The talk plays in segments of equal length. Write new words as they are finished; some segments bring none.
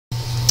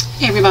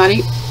Hey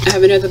everybody, I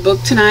have another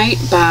book tonight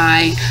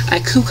by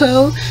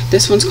Ikuko.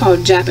 This one's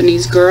called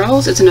Japanese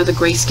Girls. It's another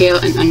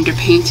grayscale and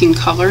underpainting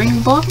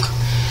coloring book.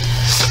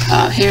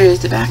 Here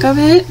is the back of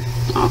it,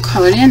 all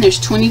colored in. There's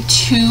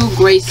 22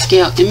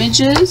 grayscale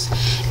images,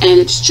 and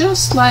it's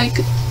just like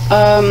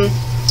the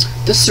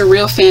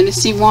surreal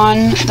fantasy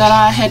one that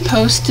I had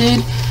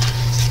posted.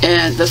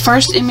 The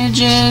first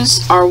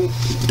images are,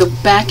 the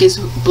back is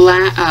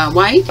black,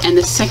 white, and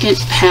the second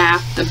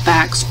half, the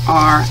backs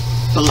are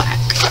black.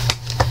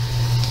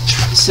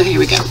 So here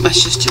we go.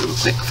 Let's just do a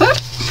quick flip.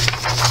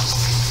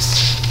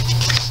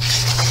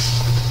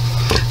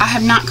 I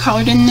have not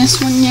colored in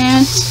this one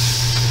yet,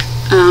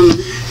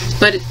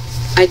 but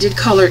I did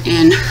color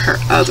in her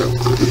other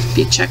one. If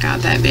you check out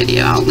that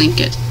video, I'll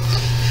link it.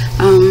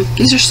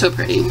 These are so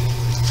pretty.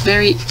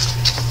 Very,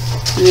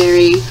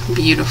 very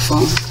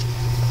beautiful.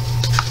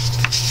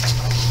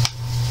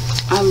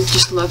 I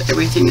just love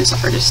everything this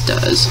artist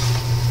does.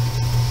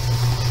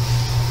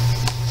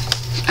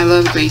 I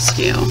love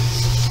grayscale.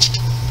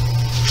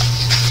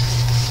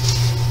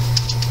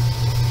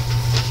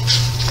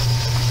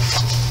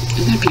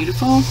 Isn't that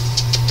beautiful?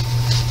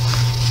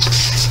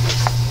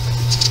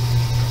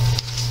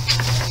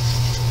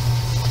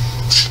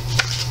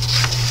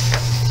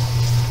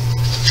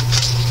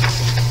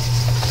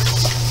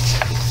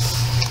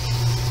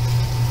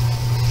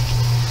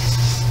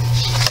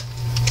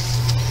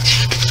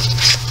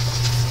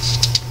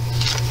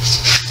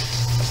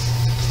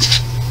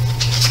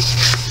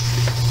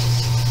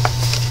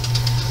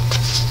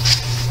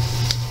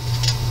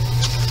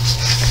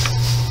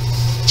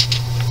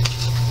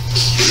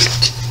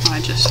 I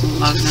just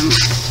love them.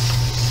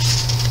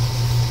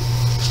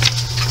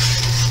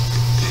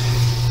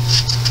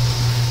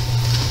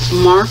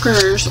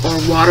 Markers or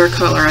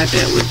watercolor, I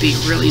bet, would be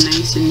really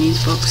nice in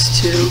these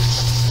books too.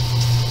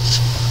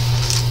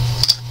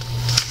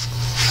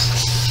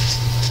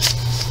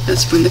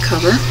 That's from the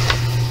cover.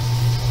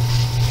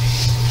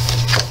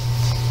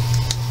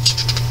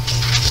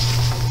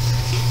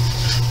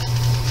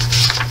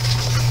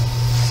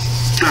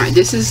 Alright,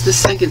 this is the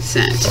second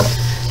set,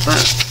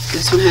 but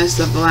this one has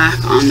the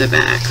black on the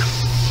back.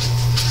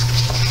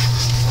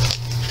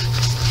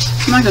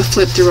 I'm not going to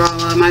flip through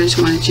all of them. I just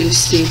wanted you to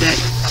see that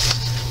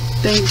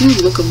they do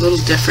look a little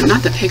different.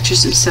 Not the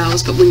pictures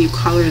themselves, but when you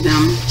color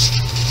them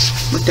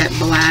with that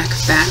black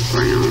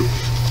background,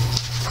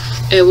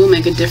 it will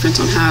make a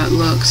difference on how it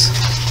looks.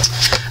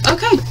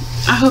 Okay,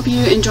 I hope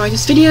you enjoyed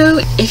this video.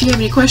 If you have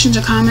any questions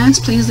or comments,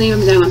 please leave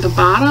them down at the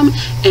bottom,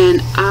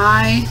 and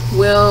I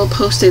will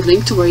post a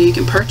link to where you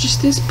can purchase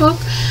this book.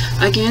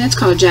 Again, it's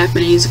called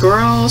Japanese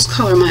Girls,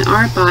 Color My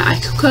Art by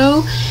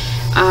Ikuko.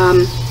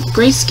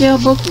 Grayscale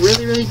book,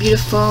 really, really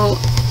beautiful.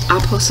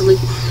 I'll post a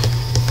link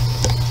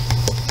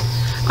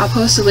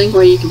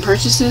where you can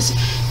purchase this.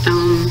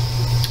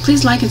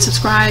 Please like and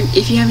subscribe.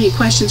 If you have any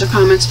questions or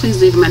comments,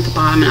 please leave them at the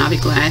bottom, and I'll be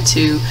glad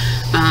to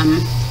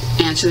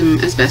answer them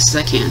as best as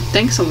I can.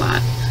 Thanks a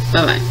lot.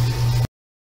 Bye bye.